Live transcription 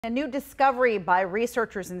A new discovery by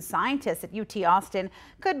researchers and scientists at UT Austin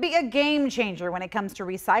could be a game changer when it comes to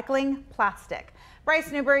recycling plastic.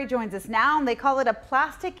 Bryce Newberry joins us now, and they call it a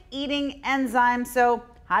plastic-eating enzyme. So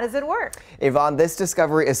how does it work? Yvonne, this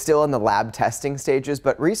discovery is still in the lab testing stages,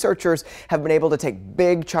 but researchers have been able to take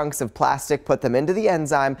big chunks of plastic, put them into the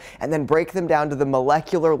enzyme, and then break them down to the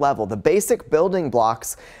molecular level, the basic building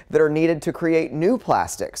blocks that are needed to create new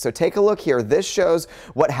plastic. So take a look here. This shows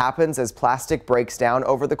what happens as plastic breaks down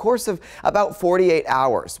over the course of about 48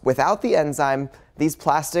 hours. Without the enzyme, these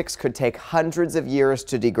plastics could take hundreds of years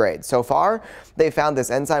to degrade. So far, they found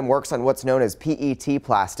this enzyme works on what's known as PET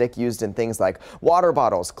plastic, used in things like water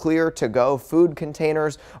bottles, clear to-go food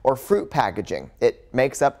containers, or fruit packaging. It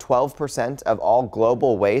makes up 12% of all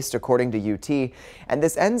global waste, according to UT. And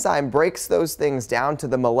this enzyme breaks those things down to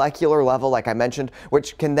the molecular level, like I mentioned,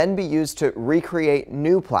 which can then be used to recreate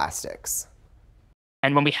new plastics.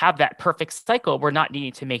 And when we have that perfect cycle, we're not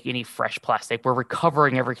needing to make any fresh plastic. We're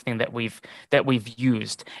recovering everything that we've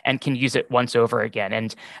used and can use it once over again.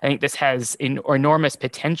 And I think this has enormous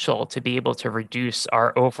potential to be able to reduce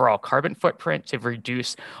our overall carbon footprint, to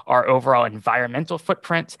reduce our overall environmental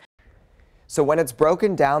footprint. So when it's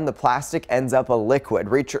broken down, the plastic ends up a liquid.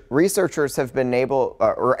 Researchers have been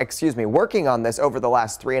working on this over the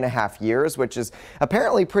last 3.5 years, which is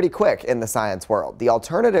apparently pretty quick in the science world. The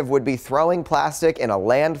alternative would be throwing plastic in a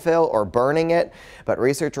landfill or burning it, but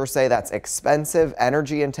researchers say that's expensive,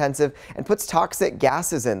 energy intensive, and puts toxic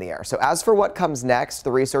gases in the air. So as for what comes next,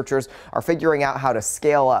 the researchers are figuring out how to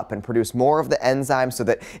scale up and produce more of the enzyme so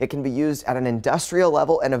that it can be used at an industrial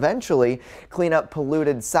level and eventually clean up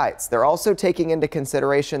polluted sites. They're also taking into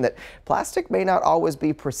consideration that plastic may not always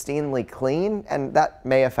be pristinely clean, and that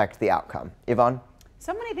may affect the outcome. Yvonne?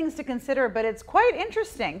 So many things to consider, but it's quite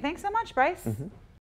interesting. Thanks so much, Bryce.